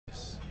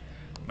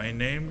My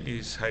name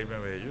is Jaime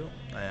Abello.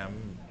 I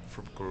am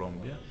from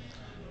Colombia.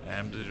 I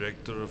am the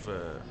director of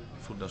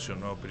Fundacion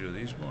Nuevo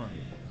Periodismo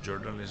and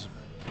Journalism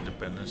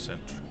Independent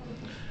Center.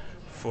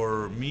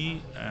 For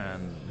me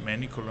and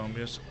many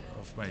Colombians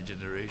of my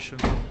generation,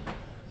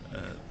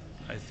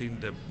 I think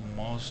the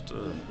most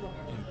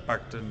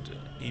impactant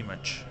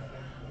image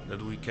that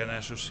we can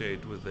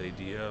associate with the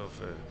idea of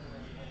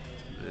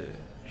the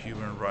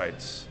human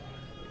rights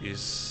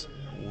is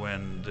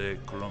when the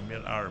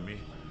Colombian army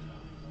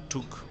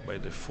took by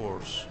the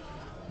force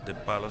the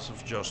Palace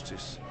of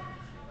Justice,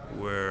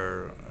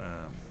 where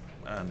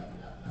a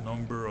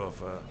number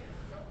of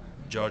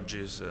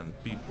judges and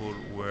people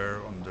were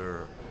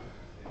under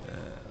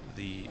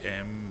the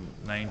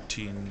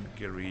M19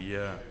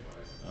 guerrilla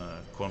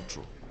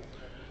control.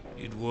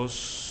 It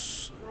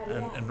was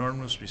an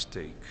enormous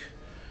mistake.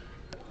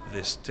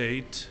 The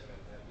state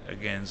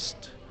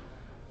against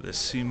the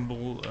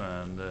symbol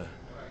and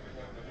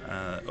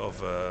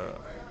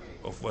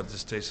of what the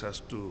state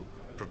has to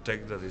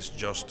protect, that is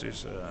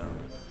justice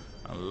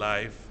and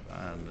life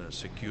and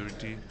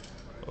security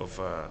of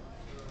a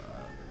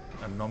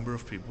number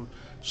of people.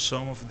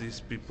 Some of these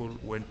people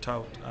went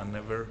out and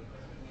never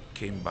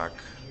came back.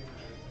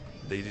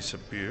 They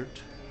disappeared.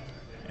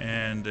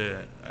 And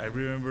I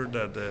remember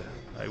that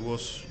I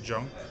was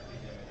young,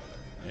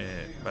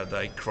 but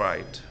I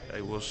cried.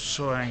 I was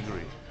so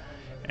angry.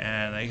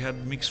 And I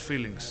had mixed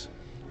feelings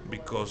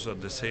because at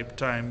the same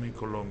time in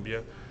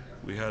Colombia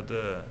we had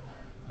a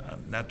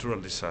natural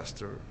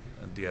disaster,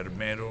 the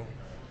Armero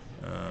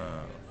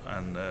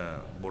and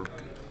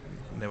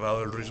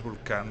Nevado del Ruiz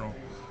Volcano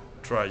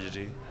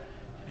tragedy,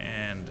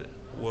 and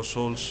was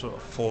also a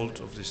fault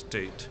of the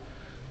state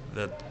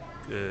that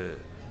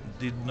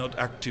did not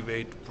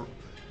activate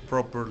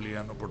properly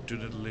and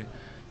opportunely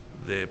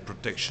the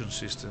protection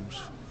systems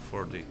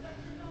for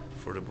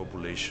the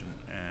population.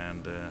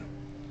 And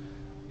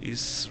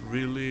it's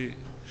really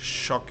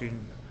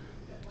shocking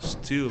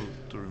still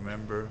to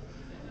remember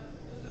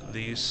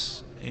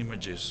these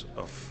images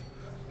of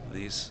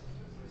this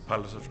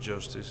Palace of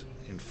Justice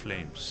in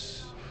flames.